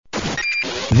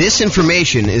This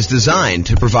information is designed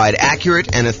to provide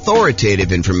accurate and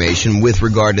authoritative information with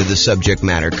regard to the subject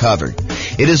matter covered.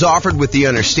 It is offered with the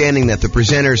understanding that the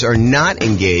presenters are not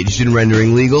engaged in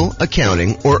rendering legal,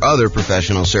 accounting, or other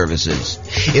professional services.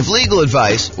 If legal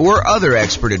advice or other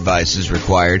expert advice is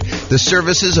required, the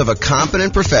services of a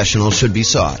competent professional should be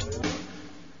sought.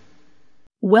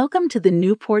 Welcome to the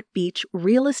Newport Beach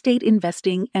Real Estate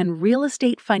Investing and Real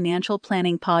Estate Financial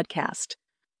Planning Podcast.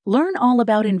 Learn all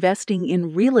about investing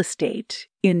in real estate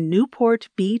in Newport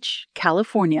Beach,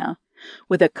 California,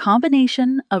 with a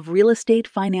combination of real estate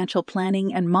financial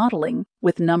planning and modeling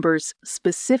with numbers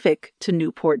specific to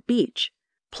Newport Beach,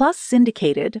 plus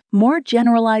syndicated, more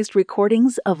generalized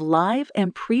recordings of live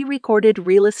and pre-recorded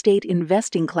real estate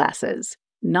investing classes,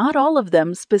 not all of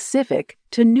them specific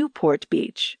to Newport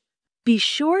Beach. Be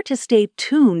sure to stay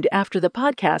tuned after the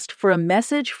podcast for a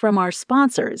message from our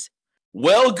sponsors.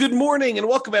 Well, good morning and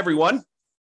welcome, everyone.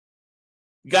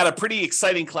 We got a pretty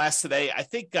exciting class today. I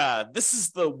think this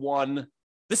is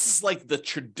like the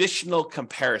traditional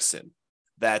comparison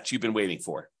that you've been waiting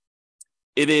for.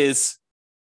 It is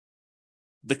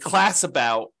the class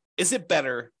about, is it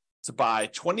better to buy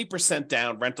 20%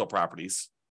 down rental properties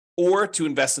or to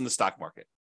invest in the stock market?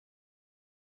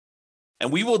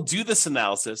 And we will do this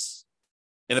analysis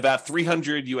in about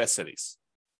 300 U.S. cities.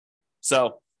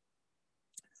 So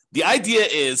the idea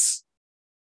is,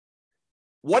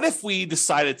 what if we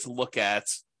decided to look at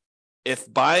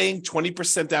if buying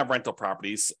 20% down rental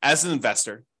properties as an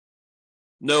investor,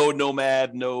 no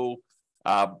nomad, no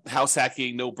house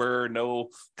hacking, no BRRRR, no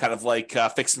kind of like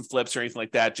fix and flips or anything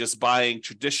like that, just buying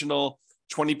traditional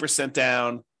 20%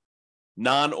 down,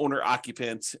 non-owner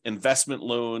occupant investment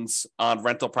loans on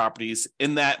rental properties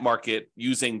in that market,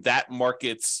 using that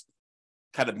market's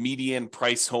kind of median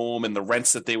price home and the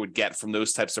rents that they would get from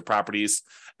those types of properties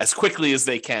as quickly as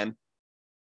they can.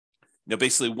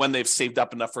 Basically when they've saved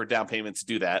up enough for a down payment to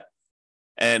do that.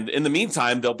 And in the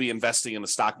meantime, they'll be investing in the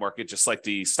stock market, just like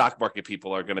the stock market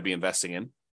people are going to be investing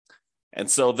in.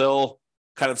 And so they'll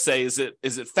kind of say, is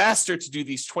it faster to do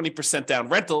these 20% down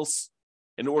rentals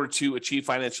in order to achieve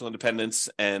financial independence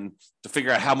and to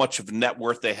figure out how much of net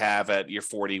worth they have at year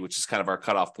 40, which is kind of our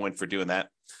cutoff point for doing that.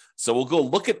 So we'll go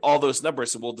look at all those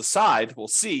numbers and we'll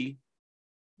see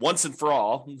once and for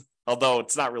all, although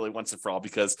it's not really once and for all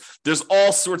because there's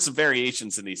all sorts of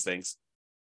variations in these things.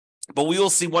 But we will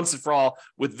see once and for all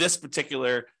with this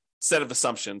particular set of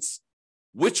assumptions,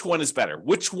 which one is better?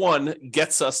 Which one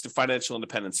gets us to financial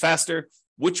independence faster?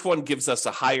 Which one gives us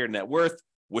a higher net worth?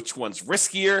 Which one's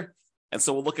riskier? And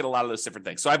so we'll look at a lot of those different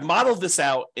things. So I've modeled this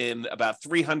out in about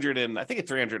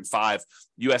 305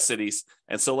 U.S. cities.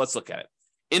 And so let's look at it.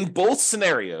 In both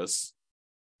scenarios,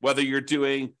 whether you're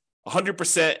doing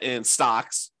 100% in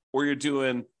stocks or you're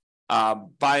doing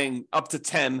buying up to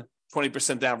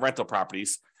 20% down rental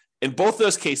properties, in both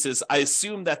those cases, I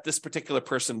assume that this particular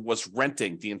person was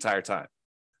renting the entire time.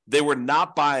 They were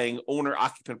not buying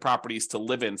owner-occupant properties to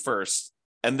live in first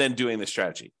and then doing the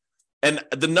strategy. And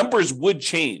the numbers would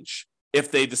change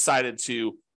if they decided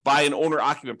to buy an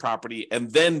owner-occupant property and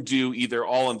then do either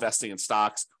all investing in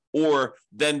stocks or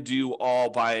then do all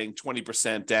buying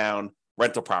 20% down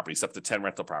rental properties, up to 10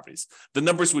 rental properties. The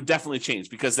numbers would definitely change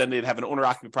because then they'd have an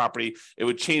owner-occupant property. It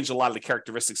would change a lot of the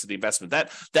characteristics of the investment.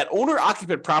 That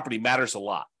owner-occupant property matters a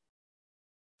lot.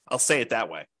 I'll say it that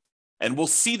way. And we'll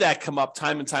see that come up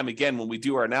time and time again when we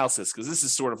do our analysis, because this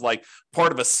is sort of like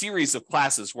part of a series of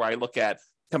classes where I look at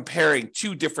comparing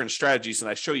two different strategies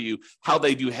and I show you how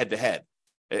they do head-to-head.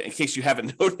 In case you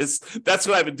haven't noticed, that's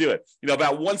what I've been doing.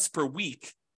 About once per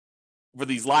week for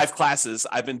these live classes,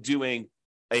 I've been doing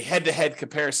a head-to-head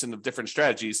comparison of different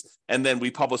strategies, and then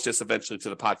we publish this eventually to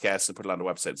the podcast and put it on the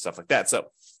website and stuff like that. So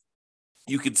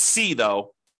you can see,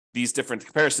 though, these different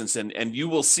comparisons, and you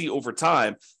will see over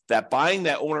time that buying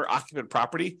that owner-occupant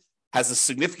property has a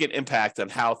significant impact on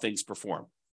how things perform.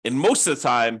 And most of the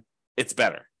time, it's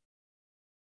better.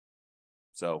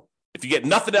 So if you get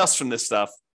nothing else from this stuff,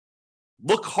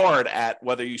 look hard at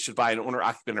whether you should buy an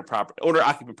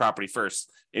owner-occupant property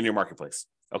first in your marketplace.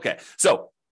 Okay, so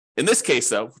in this case,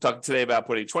 though, we're talking today about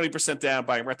putting 20% down,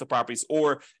 buying rental properties,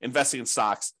 or investing in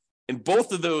stocks. In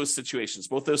both of those situations,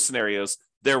 both those scenarios,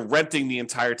 they're renting the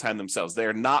entire time themselves.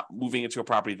 They're not moving into a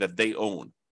property that they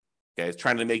own. Okay,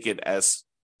 trying to make it as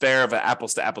fair of an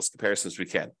apples-to-apples comparison as we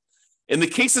can. In the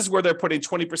cases where they're putting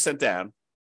 20% down,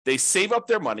 they save up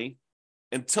their money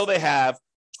until they have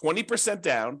 20%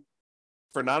 down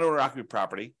for non-owner occupant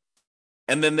property,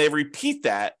 and then they repeat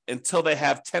that until they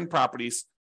have 10 properties,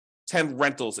 10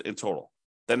 rentals in total.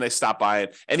 Then they stop buying.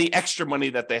 Any extra money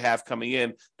that they have coming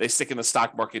in, they stick in the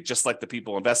stock market, just like the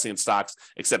people investing in stocks,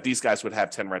 except these guys would have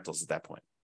 10 rentals at that point.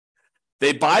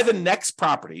 They buy the next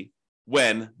property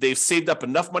when they've saved up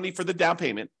enough money for the down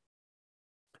payment,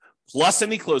 plus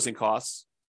any closing costs,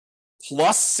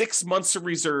 plus 6 months of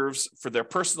reserves for their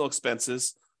personal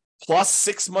expenses, plus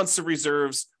 6 months of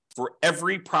reserves for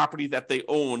every property that they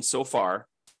own so far.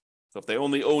 So if they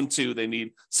only own 2, they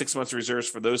need 6 months of reserves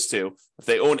for those 2. If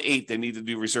they own 8, they need to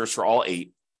do reserves for all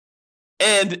 8.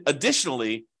 And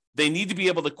additionally, they need to be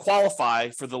able to qualify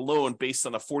for the loan based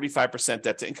on a 45%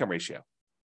 debt to income ratio.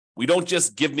 We don't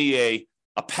just give me a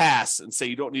pass and say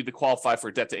you don't need to qualify for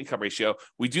a debt to income ratio.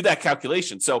 We do that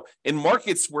calculation. So in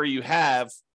markets where you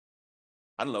have,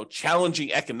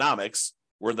 challenging economics,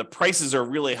 where the prices are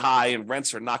really high and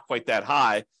rents are not quite that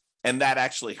high, and that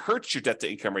actually hurts your debt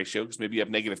to income ratio because maybe you have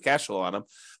negative cash flow on them,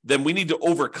 then we need to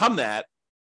overcome that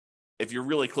if you're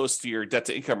really close to your debt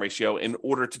to income ratio in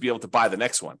order to be able to buy the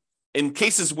next one. In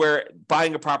cases where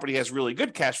buying a property has really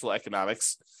good cash flow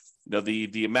economics,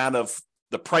 the amount of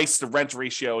the price to rent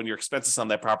ratio and your expenses on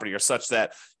that property are such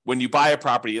that when you buy a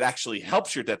property, it actually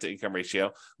helps your debt to income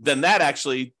ratio, then that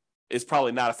actually is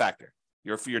probably not a factor.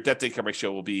 Your debt to income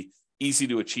ratio will be easy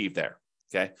to achieve there.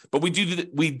 Okay. But we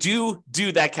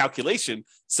do that calculation.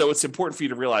 So it's important for you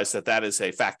to realize that that is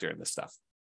a factor in this stuff.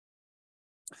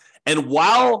 And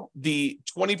while the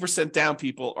 20% down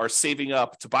people are saving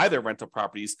up to buy their rental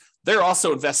properties, they're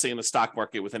also investing in the stock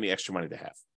market with any extra money they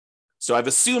have. So I've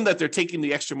assumed that they're taking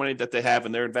the extra money that they have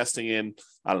and they're investing in,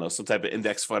 some type of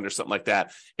index fund or something like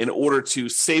that in order to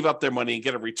save up their money and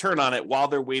get a return on it while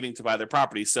they're waiting to buy their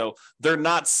property. So they're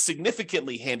not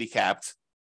significantly handicapped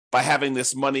by having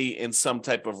this money in some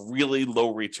type of really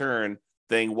low return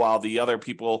thing, while the other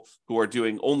people who are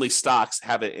doing only stocks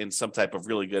have it in some type of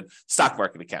really good stock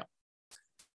market account.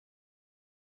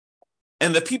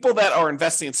 And the people that are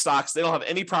investing in stocks, they don't have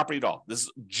any property at all. This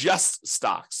is just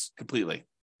stocks completely.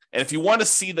 And if you want to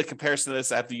see the comparison of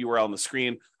this, I have the URL on the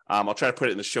screen. I'll try to put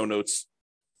it in the show notes.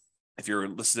 If you're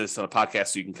listening to this on a podcast,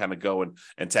 so you can kind of go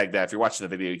and tag that. If you're watching the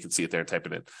video, you can see it there and type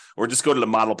it in. Or just go to the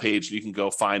model page and you can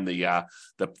go find the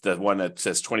one that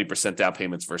says 20% down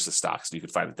payments versus stocks. And you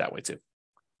can find it that way too.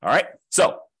 All right.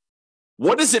 So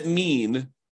what does it mean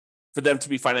for them to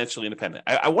be financially independent?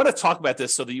 I want to talk about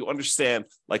this so that you understand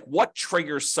what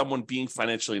triggers someone being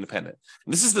financially independent.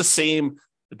 And this is the same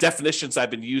definitions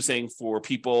I've been using for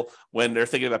people when they're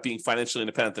thinking about being financially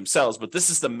independent themselves, but this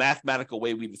is the mathematical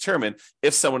way we determine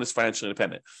if someone is financially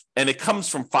independent. And it comes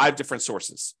from 5 different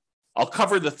sources. I'll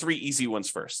cover the 3 easy ones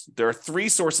first. There are 3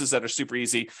 sources that are super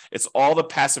easy. It's all the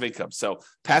passive income. So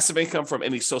passive income from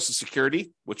any Social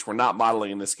Security, which we're not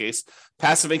modeling in this case.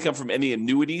 Passive income from any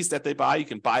annuities that they buy. You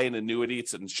can buy an annuity.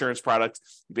 It's an insurance product.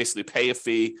 You basically pay a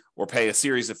fee or pay a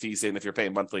series of fees in if you're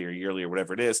paying monthly or yearly or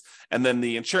whatever it is. And then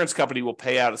the insurance company will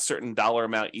pay out a certain dollar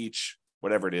amount each,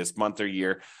 whatever it is, month or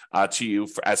year, to you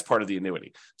as part of the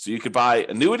annuity. So you could buy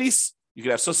annuities. You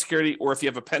could have Social Security, or if you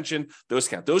have a pension, those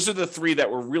count. Those are the 3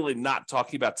 that we're really not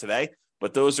talking about today,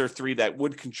 but those are 3 that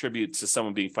would contribute to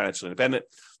someone being financially independent.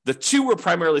 The 2 we're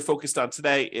primarily focused on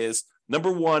today is,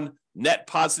 number 1, net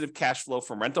positive cash flow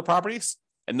from rental properties,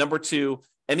 and number 2,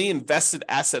 any invested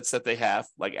assets that they have,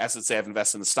 like assets they have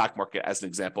invested in the stock market, as an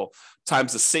example,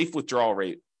 times the safe withdrawal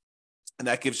rate. And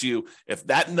that gives you, if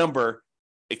that number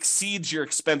exceeds your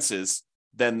expenses,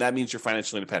 then that means you're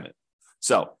financially independent.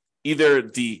 So either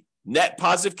the net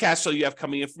positive cash flow you have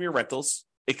coming in from your rentals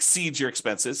exceeds your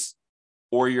expenses,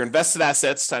 or your invested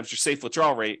assets times your safe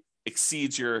withdrawal rate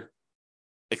exceeds your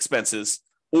expenses,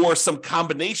 or some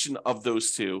combination of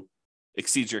those 2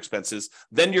 exceeds your expenses,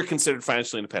 then you're considered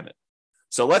financially independent.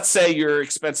 So let's say your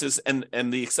expenses,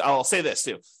 I'll say this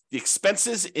too, the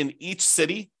expenses in each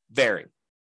city vary.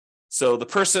 So the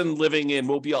person living in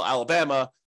Mobile, Alabama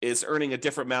is earning a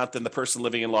different amount than the person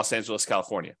living in Los Angeles,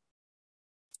 California,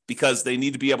 because they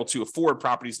need to be able to afford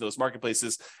properties in those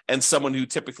marketplaces. And someone who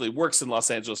typically works in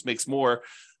Los Angeles makes more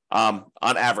on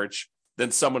average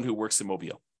than someone who works in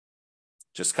Mobile.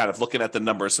 Just kind of looking at the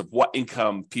numbers of what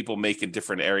income people make in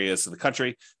different areas of the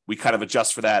country, we kind of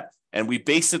adjust for that. And we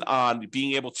base it on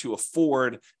being able to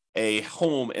afford a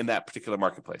home in that particular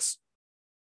marketplace.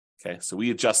 Okay, so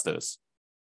we adjust those.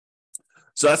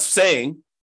 So that's saying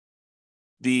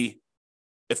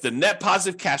if the net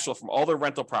positive cash flow from all their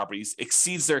rental properties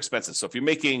exceeds their expenses. So if you're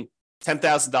making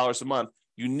 $10,000 a month,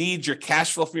 you need your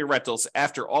cash flow from your rentals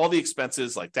after all the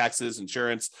expenses like taxes,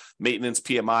 insurance, maintenance,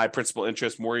 PMI, principal,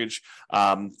 interest, mortgage,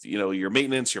 your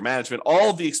maintenance, your management, all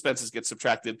of the expenses get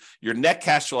subtracted. Your net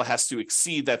cash flow has to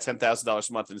exceed that $10,000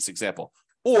 a month in this example.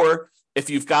 Or if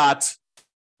you've got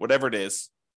whatever it is,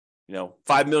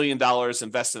 $5 million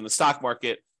invested in the stock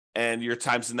market, and you're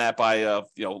timesing that by a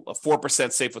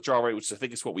 4% safe withdrawal rate, which I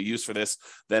think is what we use for this,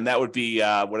 then that would be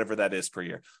whatever that is per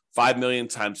year. 5 million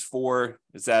times 4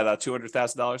 is that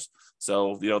 $200,000.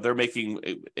 So they're making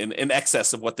in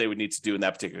excess of what they would need to do in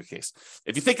that particular case.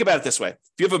 If you think about it this way, if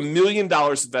you have $1 million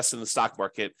invested in the stock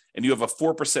market and you have a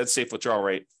 4% safe withdrawal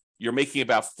rate, you're making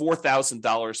about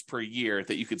 $4,000 per year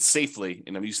that you could safely,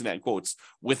 and I'm using that in quotes,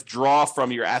 withdraw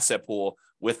from your asset pool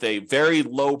with a very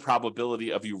low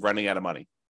probability of you running out of money.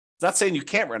 It's not saying you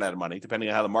can't run out of money, depending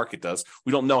on how the market does.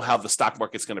 We don't know how the stock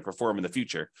market's going to perform in the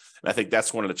future. And I think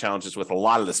that's one of the challenges with a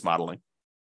lot of this modeling.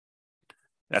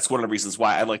 That's one of the reasons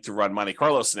why I like to run Monte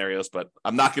Carlo scenarios, but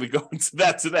I'm not going to go into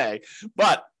that today.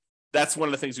 But that's one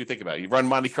of the things we think about. You run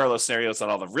Monte Carlo scenarios on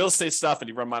all the real estate stuff, and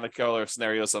you run Monte Carlo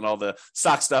scenarios on all the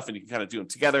stock stuff, and you can kind of do them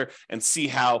together and see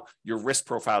how your risk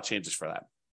profile changes for that.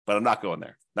 But I'm not going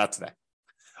there, not today.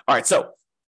 All right, so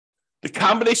the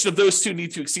combination of those two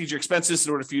need to exceed your expenses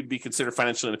in order for you to be considered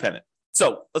financially independent.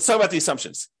 So let's talk about the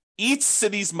assumptions. Each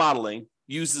city's modeling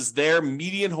uses their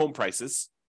median home prices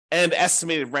and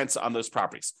estimated rents on those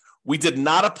properties. We did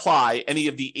not apply any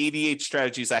of the 88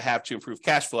 strategies I have to improve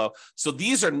cash flow. So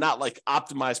these are not like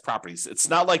optimized properties. It's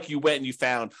not like you went and you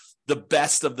found the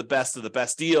best of the best of the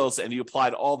best deals and you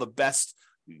applied all the best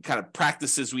kind of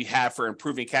practices we have for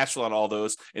improving cash flow on all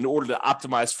those in order to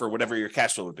optimize for whatever your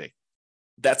cash flow would be.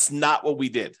 That's not what we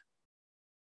did.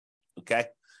 Okay.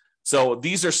 So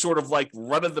these are sort of like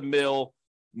run-of-the-mill,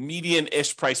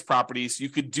 median-ish price properties. You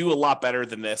could do a lot better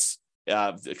than this,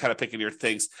 kind of picking your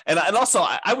things. And also,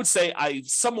 I would say I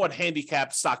somewhat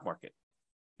handicapped stock market.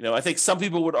 I think some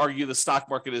people would argue the stock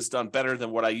market has done better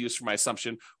than what I used for my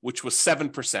assumption, which was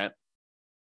 7%.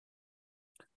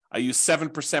 I use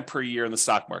 7% per year in the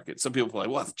stock market. Some people are like,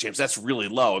 well, James, that's really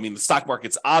low. I mean, the stock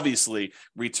market's obviously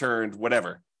returned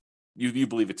whatever you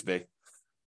believe it to be.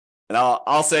 And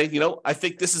I'll say, I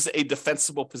think this is a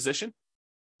defensible position,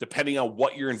 depending on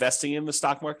what you're investing in the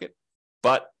stock market.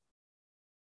 But,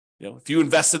 if you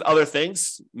invest in other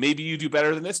things, maybe you do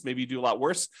better than this, maybe you do a lot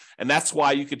worse. And that's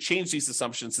why you could change these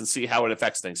assumptions and see how it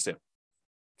affects things too.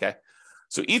 Okay.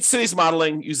 So each city's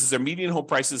modeling uses their median home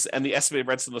prices and the estimated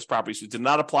rents on those properties. We did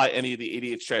not apply any of the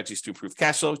 88 strategies to improve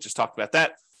cash flow. Just talked about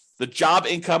that. The job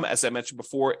income, as I mentioned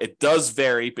before, it does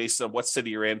vary based on what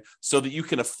city you're in so that you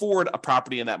can afford a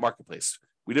property in that marketplace.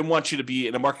 We didn't want you to be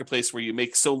in a marketplace where you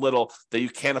make so little that you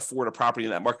can't afford a property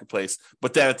in that marketplace.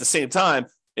 But then at the same time,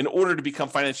 in order to become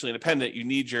financially independent, you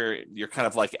need your kind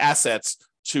of like assets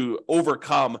to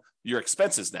overcome your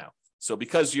expenses now. So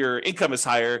because your income is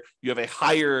higher, you have a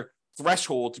higher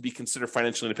threshold to be considered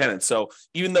financially independent. So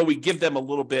even though we give them a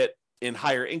little bit in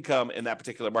higher income in that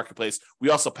particular marketplace, we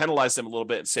also penalize them a little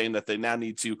bit in saying that they now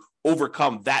need to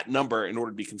overcome that number in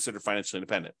order to be considered financially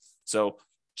independent. So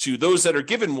to those that are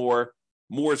given more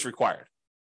is required.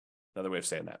 Another way of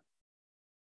saying that.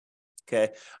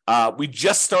 Okay. We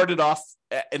just started off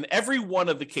in every one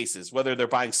of the cases, whether they're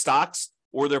buying stocks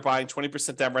or they're buying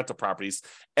 20% down rental properties,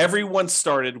 everyone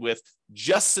started with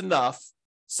just enough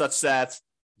such that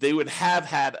they would have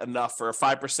had enough for a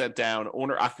 5% down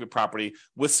owner-occupant property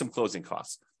with some closing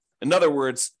costs. In other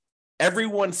words,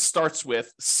 everyone starts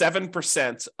with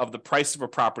 7% of the price of a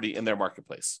property in their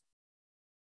marketplace.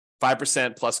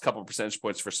 5% plus a couple of percentage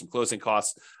points for some closing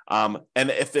costs. And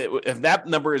if that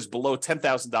number is below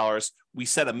 $10,000, we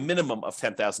set a minimum of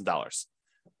 $10,000.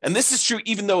 And this is true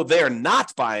even though they are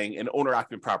not buying an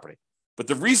owner-occupant property. But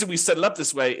the reason we set it up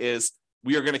this way is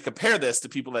we are going to compare this to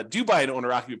people that do buy an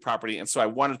owner-occupant property. And so I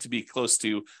wanted to be close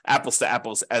to apples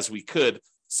as we could.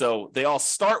 So they all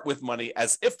start with money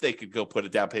as if they could go put a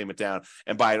down payment down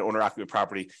and buy an owner-occupant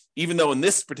property, even though in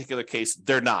this particular case,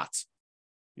 they're not.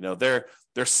 They're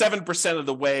 7% of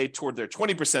the way toward their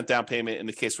 20% down payment in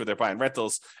the case where they're buying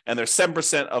rentals, and they're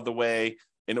 7% of the way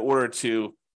in order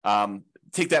to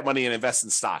take that money and invest in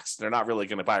stocks. They're not really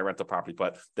going to buy a rental property,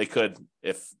 but they could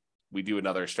if we do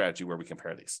another strategy where we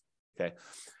compare these. Okay.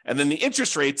 And then the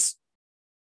interest rates,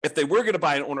 if they were going to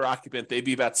buy an owner occupant, they'd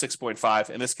be about 6.5.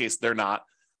 In this case, they're not.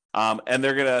 And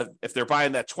if they're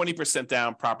buying that 20%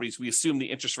 down properties, we assume the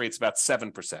interest rate's about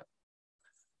 7%.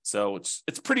 So it's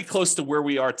pretty close to where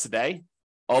we are today,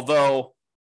 although,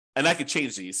 and I could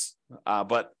change these,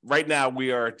 but right now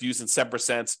we are using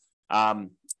 7%.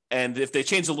 And if they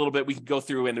change a little bit, we can go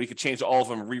through and we could change all of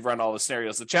them and rerun all the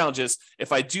scenarios. The challenge is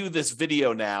if I do this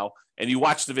video now and you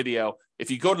watch the video,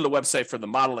 if you go to the website for the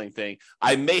modeling thing,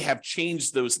 I may have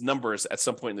changed those numbers at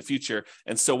some point in the future.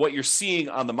 And so what you're seeing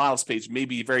on the models page may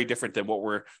be very different than what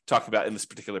we're talking about in this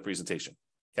particular presentation.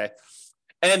 Okay.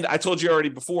 And I told you already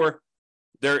before,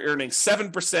 they're earning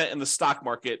 7% in the stock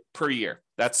market per year.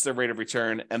 That's their rate of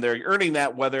return. And they're earning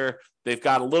that whether they've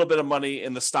got a little bit of money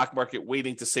in the stock market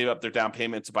waiting to save up their down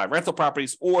payment to buy rental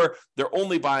properties, or they're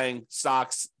only buying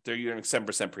stocks, they're earning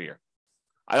 7% per year.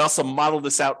 I also modeled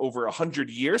this out over 100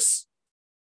 years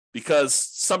because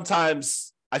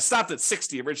sometimes I stopped at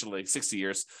 60 originally, 60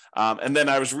 years. And then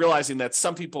I was realizing that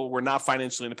some people were not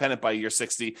financially independent by year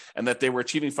 60 and that they were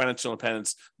achieving financial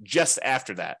independence just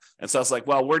after that. And so I was like,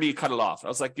 well, where do you cut it off? I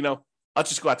was like, I'll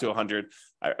just go out to 100.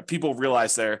 People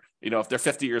realize if they're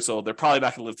 50 years old, they're probably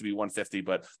not going to live to be 150,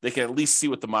 but they can at least see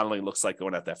what the modeling looks like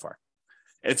going out that far.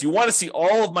 And if you want to see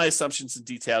all of my assumptions in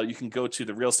detail, you can go to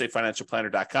the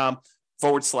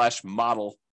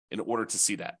realestatefinancialplanner.com/model in order to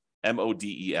see that.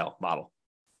 MODEL, model.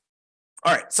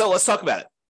 All right, so let's talk about it.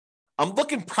 I'm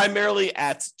looking primarily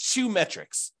at two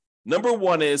metrics. Number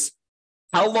one is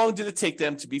how long did it take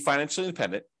them to be financially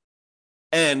independent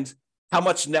and how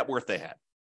much net worth they had.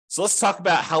 So let's talk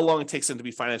about how long it takes them to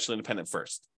be financially independent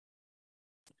first.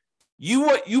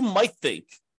 You might think,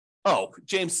 oh,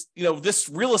 James, this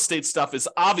real estate stuff is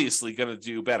obviously going to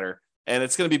do better, and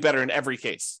it's going to be better in every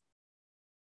case.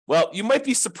 Well, you might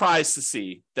be surprised to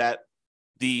see that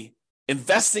the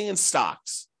investing in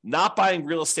stocks, not buying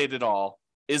real estate at all,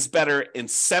 is better in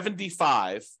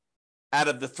 75 out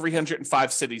of the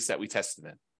 305 cities that we tested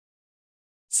in.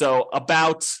 So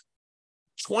about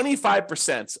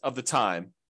 25% of the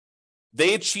time,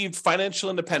 they achieved financial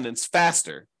independence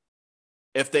faster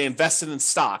if they invested in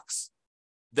stocks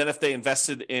than if they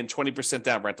invested in 20%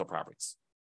 down rental properties.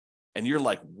 And you're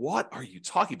like, what are you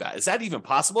talking about? Is that even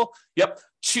possible? Yep.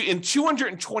 In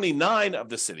 229 of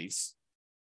the cities,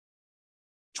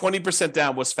 20%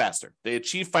 down was faster. They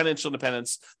achieved financial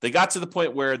independence. They got to the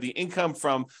point where the income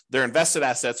from their invested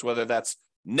assets, whether that's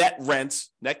net rent,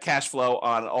 net cash flow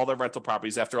on all their rental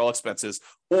properties after all expenses,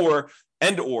 or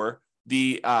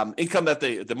the income that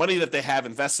the money that they have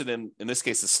invested in this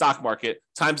case, the stock market,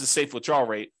 times the safe withdrawal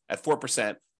rate at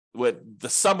 4%, with the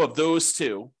sum of those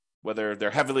two, whether they're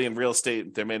heavily in real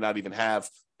estate, they may not even have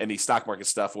any stock market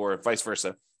stuff or vice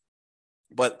versa.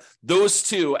 But those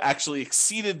two actually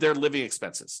exceeded their living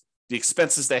expenses, the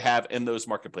expenses they have in those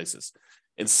marketplaces.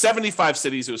 In 75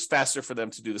 cities, it was faster for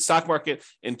them to do the stock market.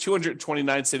 In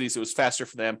 229 cities, it was faster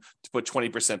for them to put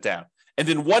 20% down. And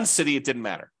in one city, it didn't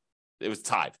matter. It was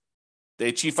tied. They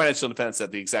achieved financial independence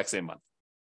at the exact same month.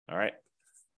 All right.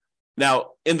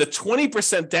 Now, in the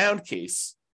 20% down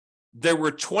case, there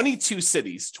were 22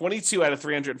 cities, 22 out of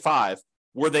 305,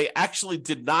 where they actually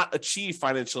did not achieve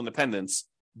financial independence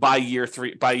by year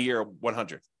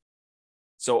 100.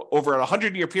 So over a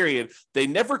 100-year period, they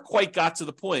never quite got to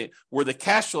the point where the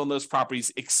cash flow in those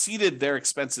properties exceeded their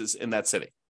expenses in that city,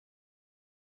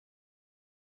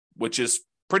 which is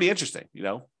pretty interesting,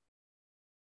 Now,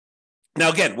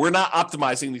 again, we're not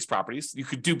optimizing these properties. You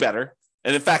could do better.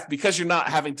 And in fact, because you're not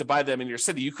having to buy them in your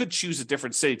city, you could choose a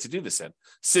different city to do this in,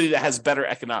 city that has better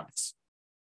economics,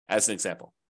 as an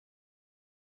example.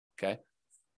 Okay.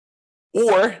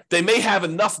 Or they may have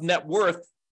enough net worth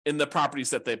in the properties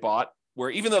that they bought, where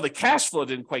even though the cash flow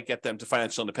didn't quite get them to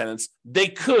financial independence, they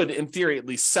could, in theory, at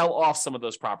least sell off some of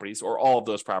those properties or all of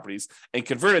those properties and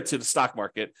convert it to the stock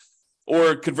market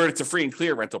or convert it to free and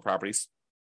clear rental properties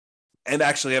and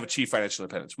actually have achieved financial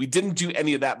independence. We didn't do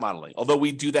any of that modeling, although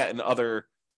we do that in other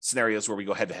scenarios where we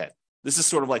go head to head. This is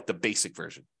sort of like the basic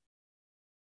version.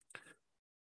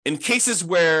 In cases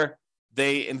where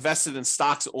they invested in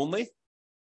stocks only,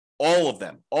 all of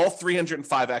them, all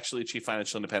 305 actually achieved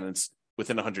financial independence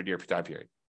within a 100-year time period.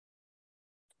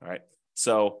 All right.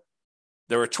 So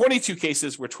there were 22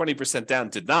 cases where 20% down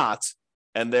did not,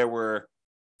 and there were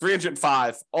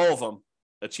 305, all of them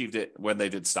achieved it when they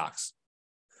did stocks.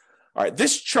 All right.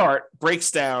 This chart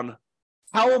breaks down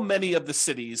how many of the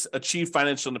cities achieved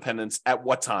financial independence at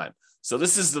what time. So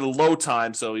this is the low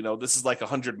time. So, this is like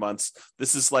 100 months.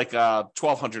 This is like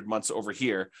 1,200 months over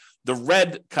here. The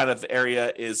red kind of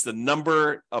area is the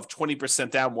number of 20%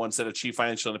 down ones that achieve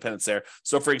financial independence there.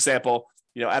 So, for example,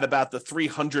 at about the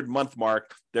 300-month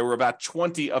mark, there were about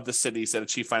 20 of the cities that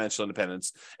achieved financial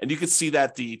independence. And you can see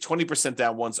that the 20%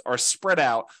 down ones are spread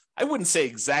out, I wouldn't say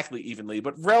exactly evenly,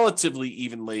 but relatively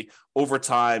evenly over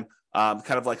time.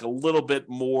 Kind of like a little bit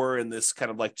more in this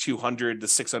kind of like 200 to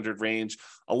 600 range,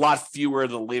 a lot fewer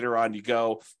the later on you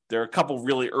go. There are a couple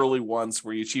really early ones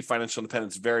where you achieve financial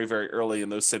independence very, very early in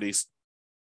those cities.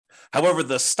 However,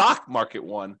 the stock market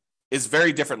one is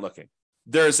very different looking.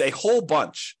 There's a whole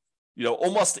bunch,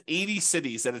 almost 80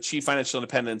 cities that achieve financial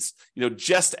independence,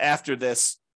 just after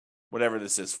this, whatever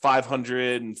this is,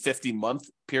 550 month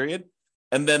period.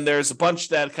 And then there's a bunch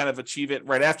that kind of achieve it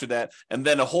right after that. And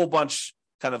then a whole bunch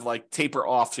kind of like taper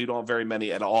off, so you don't have very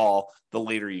many at all the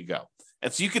later you go.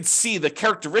 And so you could see the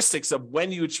characteristics of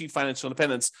when you achieve financial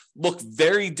independence look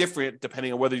very different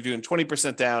depending on whether you're doing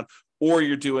 20% down or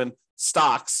you're doing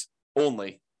stocks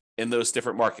only in those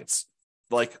different markets.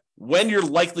 Like when you're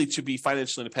likely to be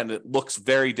financially independent looks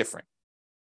very different.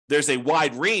 There's a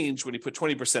wide range when you put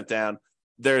 20% down.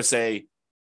 There's a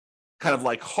kind of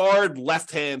like hard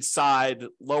left-hand side,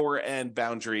 lower end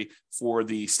boundary for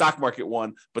the stock market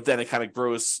one, but then it kind of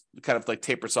grows, kind of like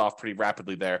tapers off pretty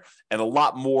rapidly there. And a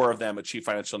lot more of them achieve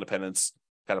financial independence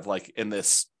kind of like in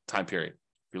this time period,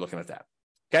 if you're looking at that.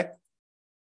 Okay.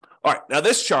 All right. Now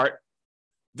this chart,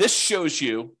 this shows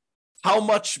you how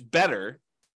much better,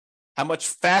 how much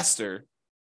faster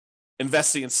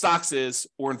investing in stocks is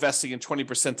or investing in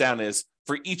 20% down is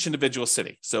for each individual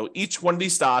city. So each one of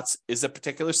these dots is a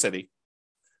particular city.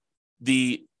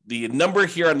 The number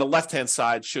here on the left-hand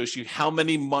side shows you how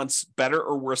many months better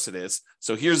or worse it is.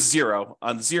 So here's 0.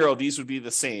 On 0, these would be the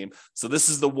same. So this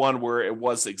is the one where it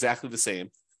was exactly the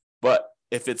same. But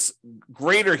if it's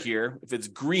greater here, if it's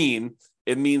green,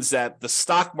 it means that the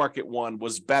stock market one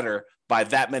was better by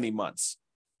that many months.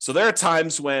 So there are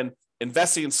times when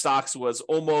investing in stocks was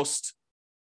almost,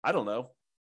 I don't know,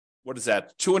 what is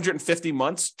that? 250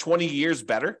 months, 20 years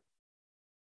better.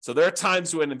 So there are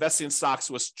times when investing in stocks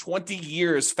was 20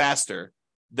 years faster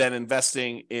than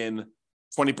investing in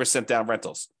 20% down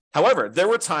rentals. However, there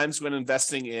were times when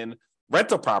investing in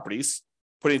rental properties,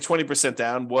 putting 20%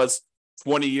 down was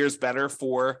 20 years better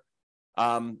for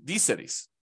these cities.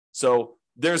 So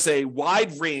there's a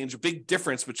wide range, a big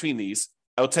difference between these.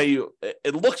 I'll tell you,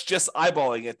 it looks just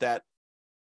eyeballing it that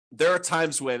there are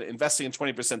times when investing in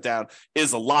 20% down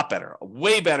is a lot better,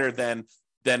 way better than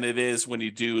it is when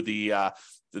you do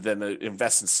than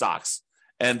invest in stocks.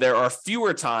 And there are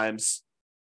fewer times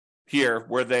here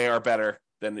where they are better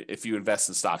than if you invest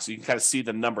in stocks. So you can kind of see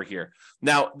the number here.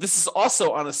 Now, this is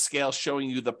also on a scale showing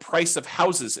you the price of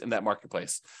houses in that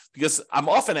marketplace, because I'm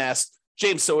often asked,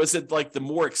 James, so is it like the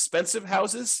more expensive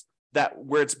houses that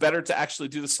where it's better to actually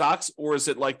do the stocks, or is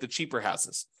it like the cheaper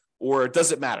houses, or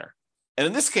does it matter? And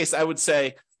in this case, I would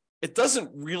say it doesn't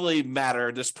really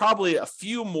matter. There's probably a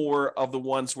few more of the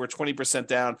ones where 20%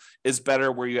 down is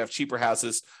better, where you have cheaper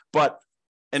houses, but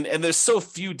and there's so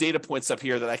few data points up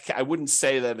here that I wouldn't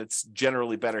say that it's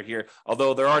generally better here.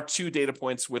 Although there are 2 data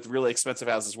points with really expensive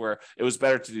houses where it was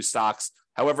better to do stocks.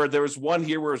 However, there was one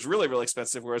here where it was really, really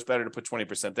expensive, where it's better to put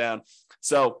 20% down.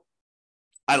 So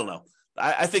I don't know.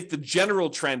 I think the general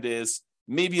trend is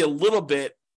maybe a little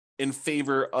bit in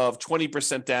favor of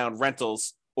 20% down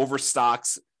rentals over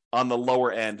stocks on the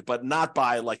lower end, but not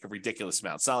by like a ridiculous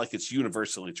amount. It's not like it's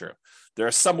universally true. There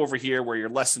are some over here where you're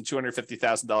less than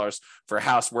 $250,000 for a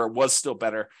house where it was still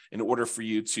better in order for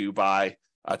you to buy,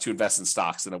 to invest in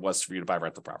stocks than it was for you to buy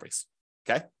rental properties.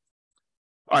 Okay.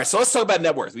 All right. So let's talk about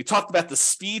net worth. We talked about the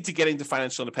speed to getting to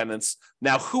financial independence.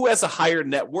 Now, who has a higher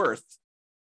net worth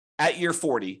at year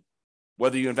 40,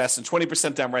 whether you invest in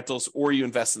 20% down rentals or you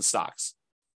invest in stocks?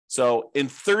 So in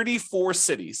 34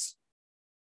 cities,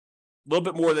 a little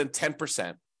bit more than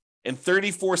 10%. In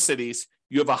 34 cities,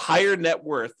 you have a higher net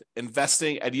worth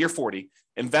investing at year 40,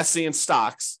 investing in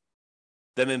stocks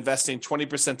than investing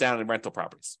 20% down in rental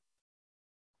properties.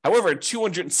 However, in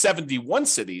 271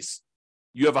 cities,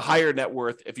 you have a higher net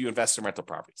worth if you invest in rental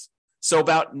properties. So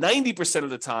about 90%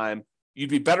 of the time, you'd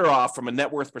be better off from a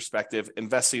net worth perspective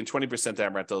investing in 20%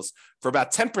 down rentals. For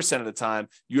about 10% of the time,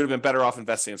 you would have been better off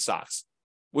investing in stocks,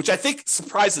 which I think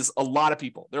surprises a lot of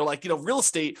people. They're like, real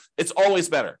estate, it's always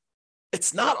better.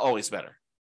 It's not always better.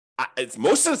 It's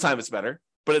most of the time it's better,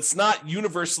 but it's not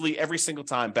universally every single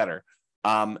time better.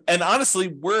 And honestly,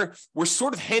 we're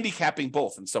sort of handicapping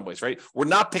both in some ways, right? We're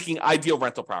not picking ideal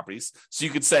rental properties. So you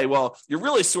could say, well, you're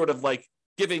really sort of like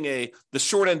giving the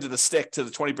short end of the stick to the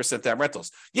 20% down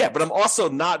rentals. Yeah, but I'm also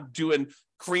not doing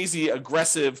crazy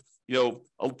aggressive, a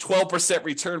 12%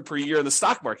 return per year in the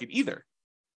stock market either.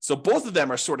 So both of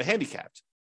them are sort of handicapped.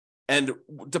 And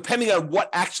depending on what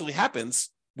actually happens,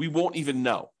 we won't even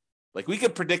know. Like we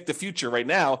could predict the future right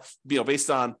now,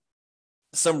 based on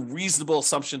some reasonable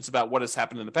assumptions about what has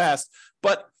happened in the past.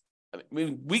 But I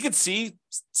mean, we could see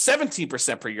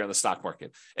 17% per year in the stock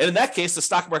market. And in that case, the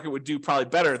stock market would do probably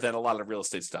better than a lot of real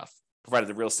estate stuff, provided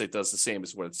the real estate does the same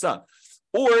as what it's done.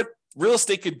 Or real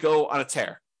estate could go on a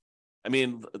tear. I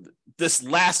mean, this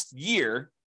last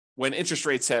year, when interest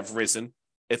rates have risen,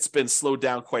 it's been slowed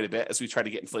down quite a bit as we try to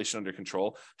get inflation under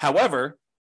control. However,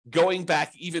 going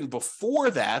back even before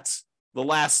that, the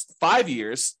last 5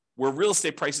 years, where real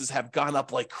estate prices have gone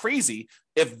up like crazy,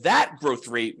 if that growth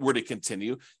rate were to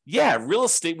continue, yeah, real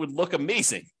estate would look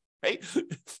amazing. right?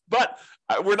 But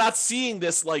we're not seeing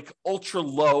this like ultra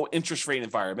low interest rate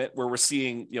environment where we're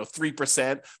seeing 3%,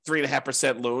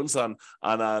 3.5% loans on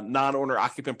non-owner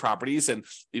occupant properties, and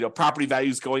property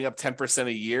values going up 10%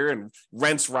 a year and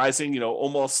rents rising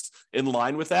almost in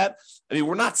line with that. I mean,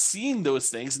 we're not seeing those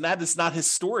things, and that is not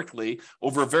historically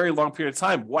over a very long period of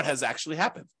time what has actually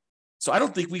happened. So I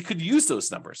don't think we could use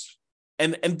those numbers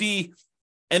and be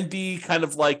kind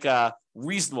of like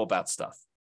reasonable about stuff,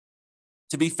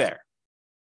 to be fair.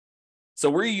 So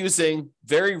we're using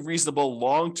very reasonable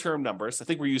long-term numbers. I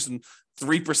think we're using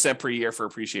 3% per year for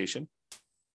appreciation.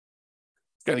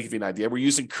 It's going to give you an idea. We're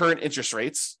using current interest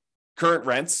rates, current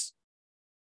rents.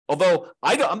 Although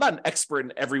I'm not an expert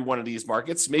in every one of these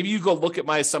markets. Maybe you go look at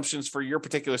my assumptions for your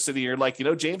particular city and you're like,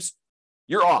 James,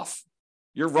 you're off.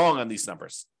 You're wrong on these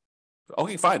numbers.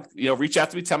 Okay, fine. Reach out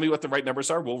to me, tell me what the right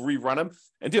numbers are. We'll rerun them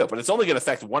and do it. But it's only going to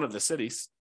affect one of the cities.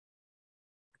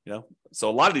 So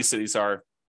a lot of these cities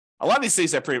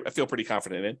I feel pretty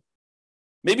confident in.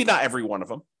 Maybe not every one of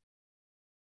them.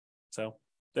 So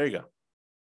there you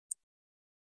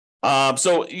go.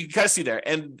 So you can kind of see there,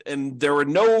 and there were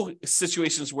no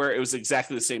situations where it was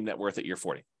exactly the same net worth at year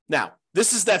 40. Now,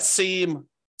 this is that same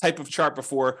type of chart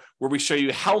before where we show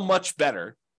you how much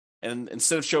better, and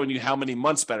instead of showing you how many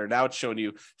months better, now it's showing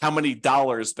you how many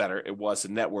dollars better it was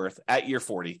in net worth at year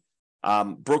 40,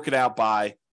 broken out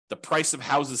by the price of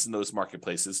houses in those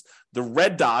marketplaces. The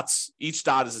red dots, each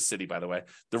dot is a city, by the way.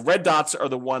 The red dots are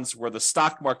the ones where the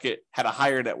stock market had a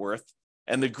higher net worth,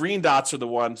 and the green dots are the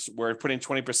ones where putting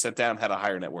 20% down had a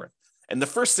higher net worth. And the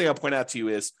first thing I'll point out to you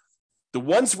is the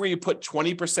ones where you put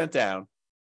 20% down,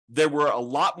 there were a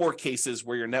lot more cases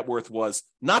where your net worth was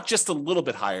not just a little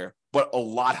bit higher, but a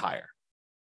lot higher.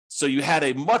 So you had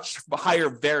a much higher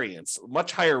variance,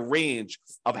 much higher range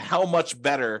of how much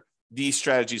better these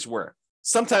strategies were.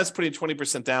 Sometimes putting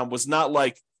 20% down was not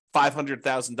like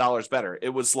 $500,000 better. It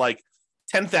was like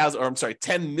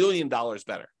 $10 million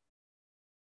better,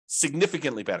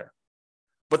 significantly better.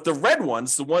 But the red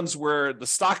ones, the ones where the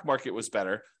stock market was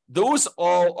better, those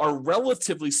all are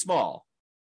relatively small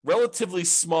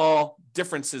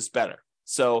differences better.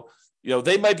 So,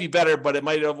 they might be better, but it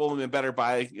might have only been better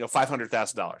by,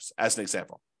 $500,000 as an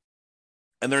example.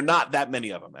 And there are not that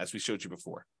many of them, as we showed you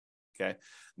before. Okay.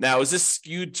 Now, is this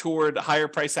skewed toward higher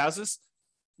price houses?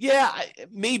 Yeah,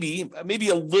 maybe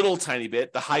a little tiny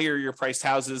bit. The higher your priced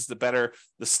houses, the better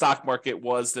the stock market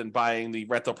was than buying the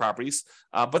rental properties.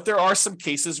 But there are some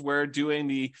cases where doing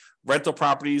the rental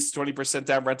properties, 20%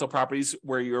 down rental properties,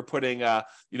 where you're putting,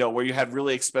 where you had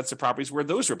really expensive properties, where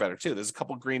those were better too. There's a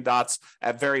couple green dots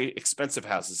at very expensive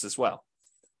houses as well.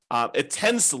 It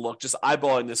tends to look, just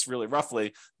eyeballing this really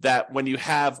roughly, that when you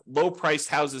have low-priced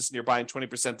houses and you're buying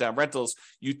 20% down rentals,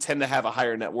 you tend to have a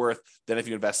higher net worth than if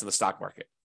you invest in the stock market.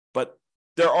 But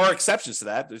there are exceptions to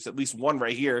that. There's at least one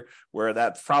right here where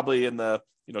that's probably in the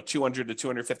 $200,000 to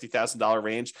 $250,000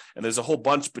 range, and there's a whole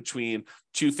bunch between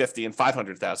 $250,000 and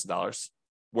 $500,000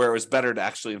 where it was better to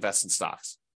actually invest in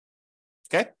stocks.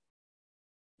 Okay.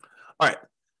 All right.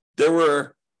 There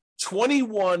were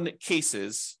 21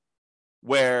 cases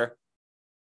where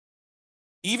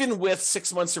even with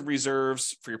 6 months of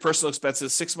reserves for your personal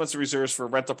expenses, 6 months of reserves for a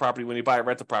rental property when you buy a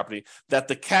rental property, that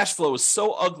the cash flow was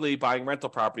so ugly buying rental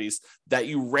properties that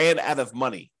you ran out of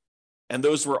money. And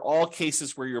those were all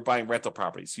cases where you're buying rental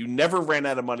properties. You never ran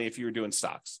out of money if you were doing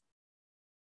stocks.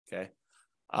 Okay.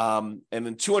 And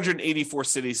in 284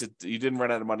 cities, you didn't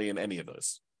run out of money in any of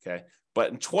those. Okay.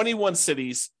 But in 21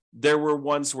 cities, there were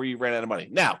ones where you ran out of money.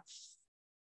 Now,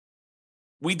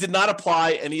 we did not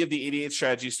apply any of the 88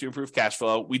 strategies to improve cash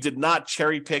flow. We did not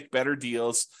cherry pick better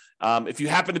deals. If you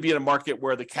happen to be in a market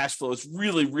where the cash flow is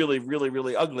really, really, really,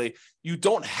 really ugly, you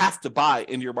don't have to buy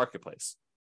in your marketplace.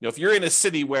 If you're in a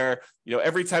city where,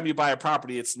 every time you buy a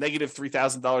property, it's negative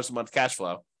 $3,000 a month cash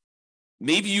flow,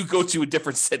 maybe you go to a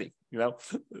different city.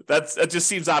 That just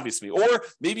seems obvious to me. Or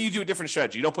maybe you do a different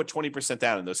strategy. You don't put 20%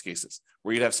 down in those cases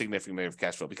where you'd have significant negative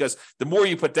cash flow, because the more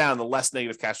you put down, the less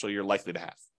negative cash flow you're likely to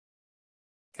have.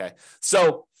 Okay,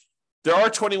 so there are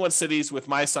 21 cities with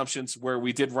my assumptions where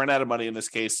we did run out of money in this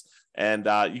case, and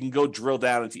you can go drill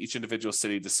down into each individual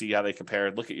city to see how they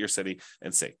compare. Look at your city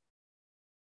and see.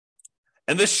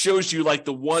 And this shows you like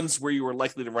the ones where you were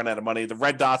likely to run out of money. The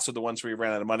red dots are the ones where you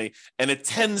ran out of money, and it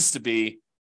tends to be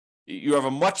you have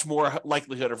a much more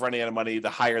likelihood of running out of money the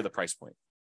higher the price point.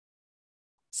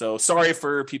 So sorry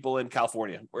for people in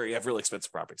California where you have really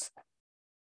expensive properties.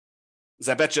 Because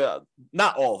I bet you,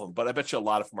 not all of them, but I bet you a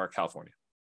lot of them are California.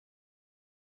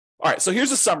 All right, so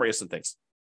here's a summary of some things.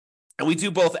 And we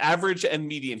do both average and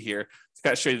median here to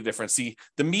kind of show you the difference. See,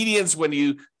 the medians, when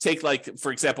you take, like,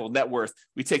 for example, net worth,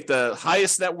 we take the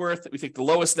highest net worth, we take the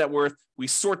lowest net worth, we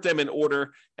sort them in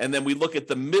order, and then we look at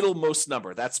the middlemost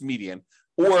number. That's median.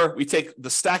 Or we take the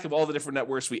stack of all the different net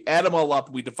worths, we add them all up,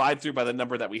 we divide through by the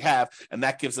number that we have, and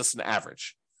that gives us an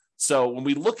average. So when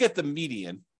we look at the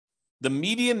median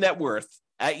net worth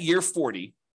at year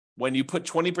 40, when you put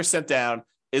 20% down,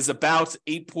 is about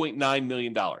 $8.9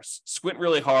 million. Squint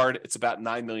really hard, it's about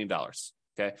 $9 million.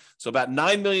 Okay, so about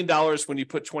 $9 million when you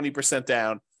put 20%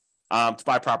 down to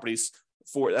buy properties.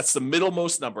 That's the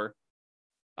middlemost number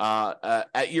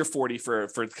at year 40 for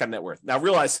kind of net worth. Now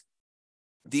realize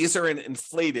these are in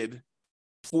inflated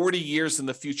 40 years in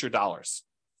the future dollars.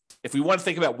 If we want to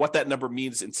think about what that number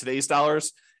means in today's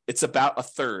dollars, it's about a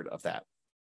third of that.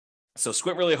 So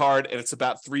squint really hard, and it's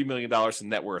about $3 million in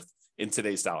net worth in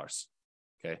today's dollars.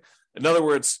 Okay. In other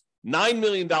words, $9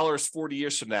 million 40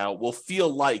 years from now will feel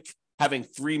like having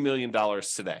 $3 million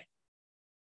today.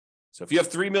 So if you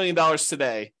have $3 million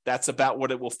today, that's about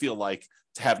what it will feel like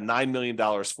to have $9 million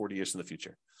 40 years in the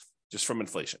future, just from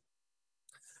inflation.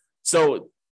 So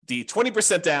the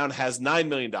 20% down has $9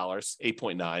 million,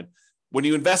 8.9. When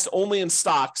you invest only in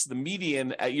stocks, the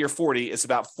median at year 40 is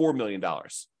about $4 million.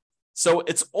 So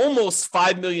it's almost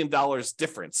 $5 million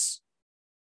difference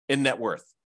in net worth.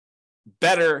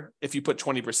 Better if you put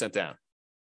 20% down.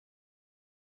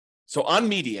 So on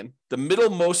median, the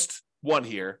middlemost one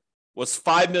here was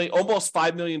almost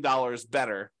 $5 million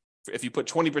better if you put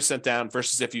 20% down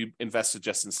versus if you invested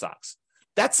just in stocks.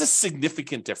 That's a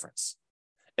significant difference.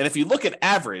 And if you look at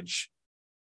average,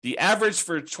 the average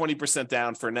for 20%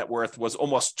 down for net worth was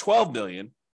almost 12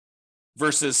 million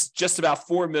versus just about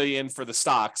 4 million for the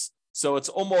stocks. So it's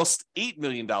almost $8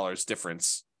 million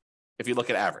difference if you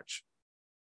look at average.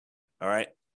 All right.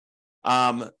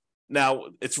 Now,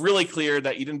 it's really clear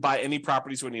that you didn't buy any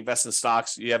properties when you invest in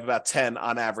stocks. You have about 10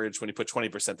 on average when you put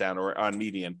 20% down, or on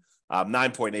median,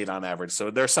 9.8 on average.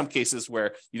 So there are some cases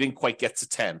where you didn't quite get to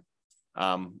 10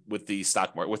 with the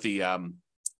stock market, with the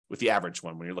average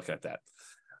one when you're looking at that.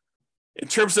 In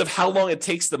terms of how long it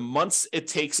takes, the months it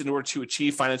takes in order to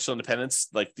achieve financial independence,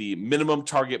 like the minimum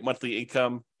target monthly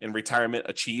income in retirement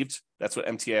achieved, that's what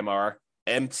MTMIR,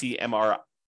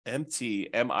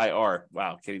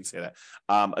 wow, can't even say that,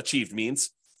 achieved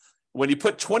means. When you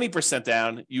put 20%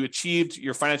 down, you achieved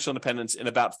your financial independence in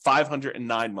about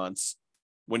 509 months.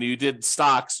 When you did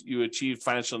stocks, you achieved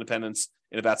financial independence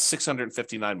in about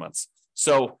 659 months.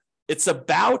 So it's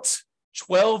about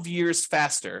 12 years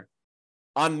faster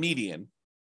on median,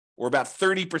 or about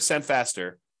 30%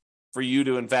 faster for you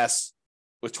to invest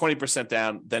with 20%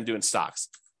 down than doing stocks.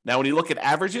 Now, when you look at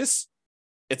averages,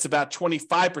 it's about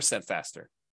 25% faster.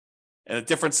 And a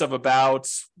difference of about,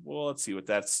 well, let's see what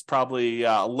that's, probably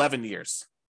 11 years.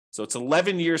 So it's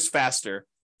 11 years faster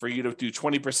for you to do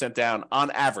 20% down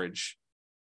on average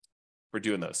for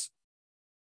doing those.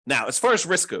 Now, as far as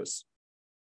risk goes,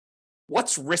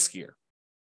 what's riskier?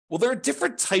 Well, there are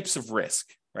different types of risk,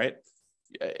 right?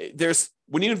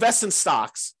 When you invest in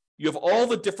stocks, you have all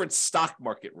the different stock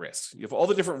market risks. You have all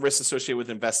the different risks associated with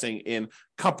investing in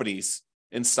companies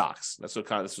in stocks. That's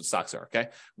what stocks are, okay?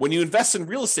 When you invest in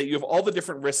real estate, you have all the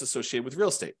different risks associated with real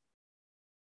estate.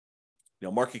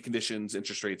 Market conditions,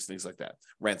 interest rates, things like that,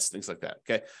 rents, things like that,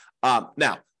 okay?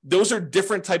 Now, those are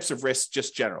different types of risks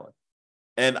just generally.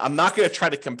 And I'm not going to try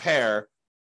to compare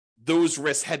those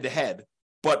risks head to head,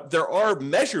 but there are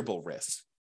measurable risks.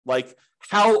 Like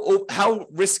how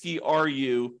risky are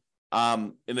you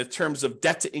in the terms of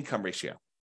debt to income ratio?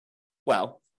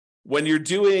 Well, when you're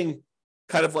doing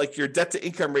kind of like your debt to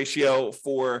income ratio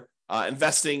for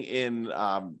investing in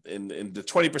the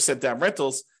 20% down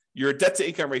rentals, your debt to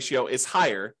income ratio is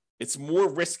higher. It's more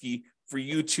risky for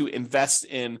you to invest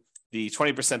in the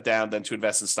 20% down than to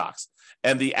invest in stocks.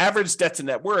 And the average debt to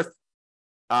net worth,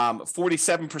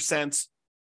 47%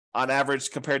 on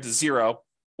average compared to zero,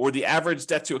 or the average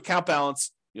debt to account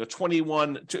balance,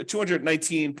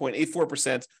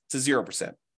 219.84% to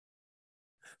 0%.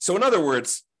 So in other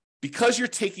words, because you're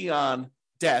taking on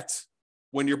debt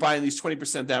when you're buying these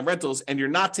 20% down rentals, and you're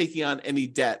not taking on any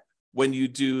debt when you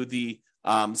do the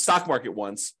stock market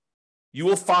ones, you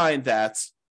will find that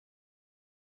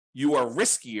you are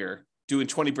riskier doing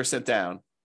 20% down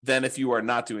than if you are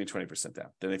not doing 20% down,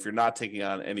 than if you're not taking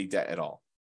on any debt at all.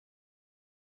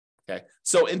 Okay,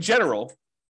 so in general,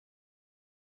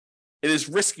 it is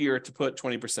riskier to put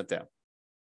 20% down.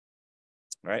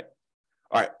 All right.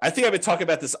 I think I've been talking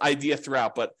about this idea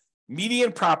throughout, but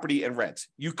median property and rent.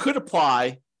 You could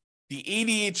apply the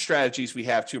 88 strategies we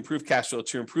have to improve cash flow,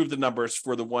 to improve the numbers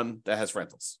for the one that has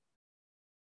rentals.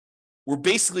 we're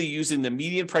basically using the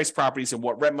median price properties and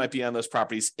what rent might be on those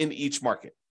properties in each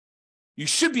market. You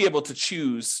should be able to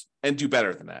choose and do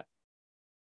better than that.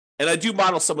 And I do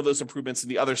model some of those improvements in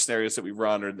the other scenarios that we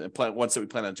run or the ones that we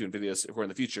plan on doing videos if we're in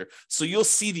the future. So you'll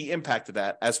see the impact of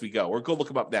that as we go, or go look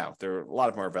them up now. There are a lot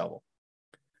of them are available.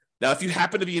 Now, if you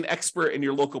happen to be an expert in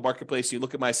your local marketplace, you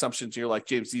look at my assumptions, and you're like,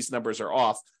 James, these numbers are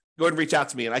off, go ahead and reach out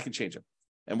to me and I can change them.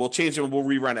 And we'll change them and we'll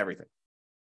rerun everything.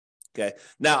 Okay.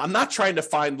 Now, I'm not trying to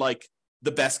find like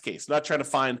the best case. I'm not trying to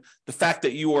find the fact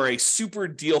that you are a super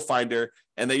deal finder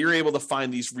and that you're able to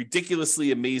find these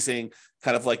ridiculously amazing,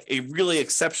 kind of like a really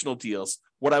exceptional deals.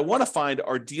 What I want to find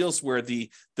are deals where the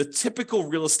typical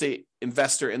real estate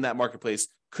investor in that marketplace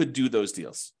could do those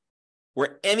deals.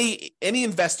 Where any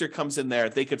investor comes in there,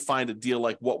 they could find a deal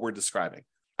like what we're describing.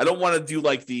 I don't want to do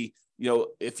like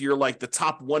if you're like the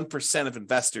top 1% of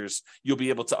investors, you'll be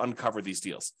able to uncover these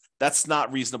deals. That's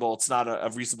not reasonable. It's not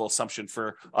a reasonable assumption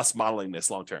for us modeling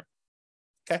this long term.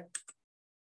 Okay.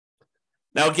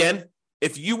 Now, again,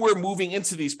 if you were moving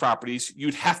into these properties,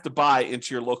 you'd have to buy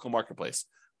into your local marketplace.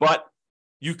 But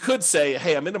you could say,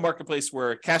 hey, I'm in a marketplace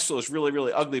where cash flow is really,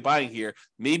 really ugly buying here.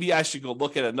 Maybe I should go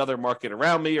look at another market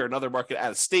around me or another market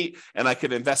out of state, and I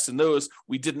could invest in those.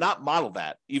 We did not model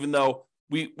that, even though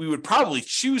we would probably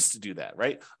choose to do that,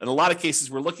 right? In a lot of cases,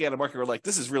 we're looking at a market, we're like,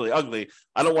 this is really ugly.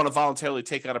 I don't want to voluntarily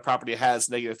take on a property that has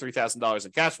negative $3,000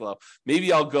 in cash flow.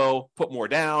 Maybe I'll go put more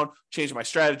down, change my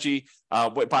strategy,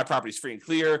 buy properties free and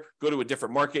clear, go to a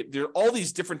different market. There are all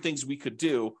these different things we could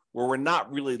do where we're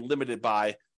not really limited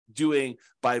by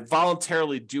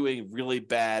voluntarily doing really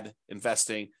bad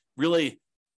investing, really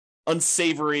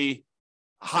unsavory,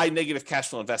 high negative cash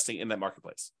flow investing in that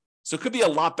marketplace. So it could be a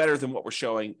lot better than what we're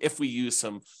showing if we use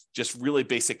some just really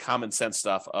basic common sense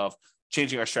stuff of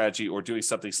changing our strategy or doing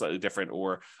something slightly different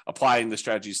or applying the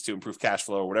strategies to improve cash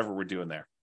flow or whatever we're doing there.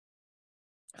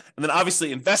 And then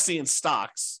obviously investing in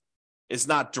stocks is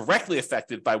not directly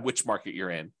affected by which market you're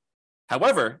in.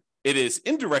 However, it is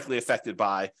indirectly affected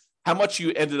by how much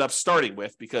you ended up starting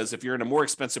with, because if you're in a more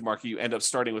expensive market, you end up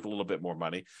starting with a little bit more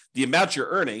money. The amount you're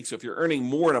earning, so if you're earning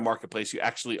more in a marketplace, you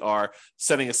actually are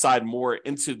setting aside more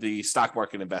into the stock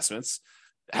market investments,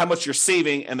 how much you're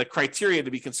saving, and the criteria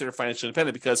to be considered financially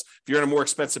independent, because if you're in a more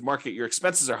expensive market, your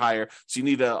expenses are higher, so you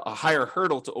need a higher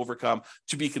hurdle to overcome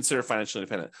to be considered financially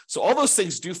independent. So all those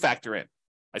things do factor in.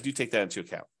 I do take that into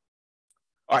account.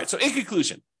 All right, so in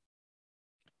conclusion,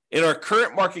 in our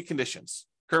current market conditions,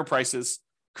 current prices,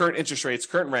 current interest rates,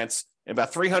 current rents, in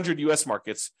about 300 U.S.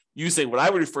 markets, using what I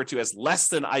would refer to as less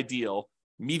than ideal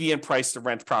median price to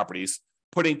rent properties,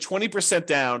 putting 20%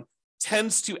 down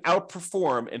tends to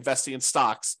outperform investing in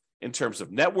stocks in terms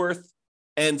of net worth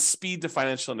and speed to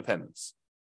financial independence.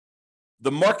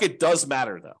 The market does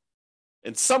matter, though.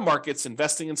 In some markets,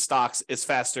 investing in stocks is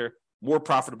faster, more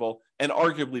profitable, and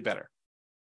arguably better.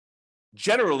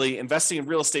 Generally, investing in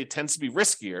real estate tends to be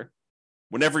riskier,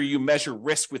 whenever you measure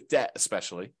risk with debt,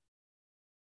 especially.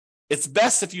 It's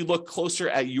best if you look closer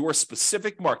at your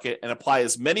specific market and apply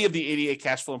as many of the 88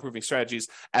 cash flow improving strategies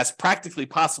as practically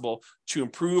possible to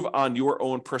improve on your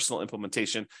own personal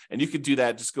implementation. And you can do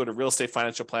that. Just go to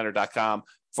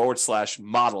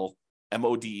realestatefinancialplanner.com/model,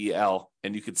 MODEL,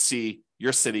 and you could see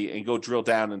your city and go drill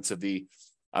down into we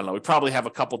probably have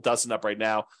a couple dozen up right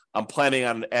now. I'm planning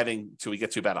on adding till we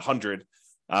get to about 100.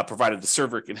 Provided the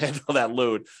server can handle that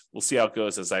load. We'll see how it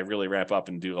goes as I really ramp up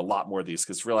and do a lot more of these,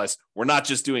 because realize we're not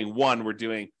just doing one, we're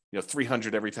doing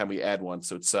 300 every time we add one.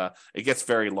 So it gets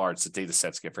very large. The data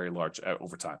sets get very large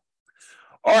over time.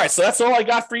 All right, so that's all I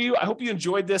got for you. I hope you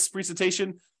enjoyed this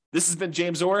presentation. This has been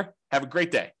James Orr. Have a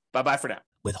great day. Bye-bye for now.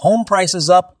 With home prices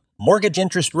up, mortgage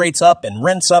interest rates up, and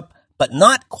rents up, but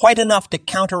not quite enough to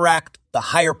counteract the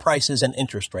higher prices and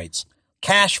interest rates,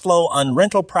 cash flow on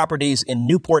rental properties in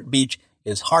Newport Beach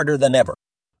is harder than ever.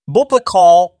 Book a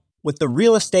call with the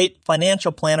Real Estate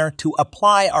Financial Planner to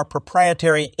apply our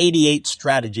proprietary 88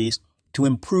 strategies to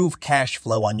improve cash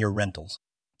flow on your rentals.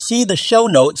 See the show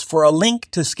notes for a link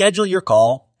to schedule your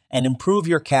call and improve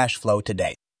your cash flow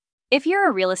today. If you're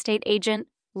a real estate agent,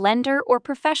 lender, or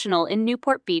professional in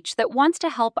Newport Beach that wants to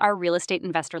help our real estate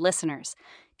investor listeners,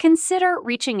 consider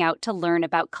reaching out to learn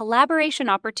about collaboration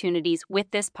opportunities with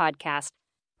this podcast.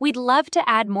 We'd love to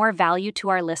add more value to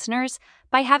our listeners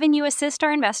by having you assist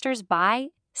our investors buy,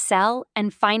 sell,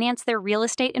 and finance their real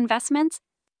estate investments.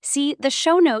 See the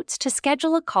show notes to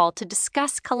schedule a call to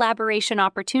discuss collaboration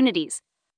opportunities.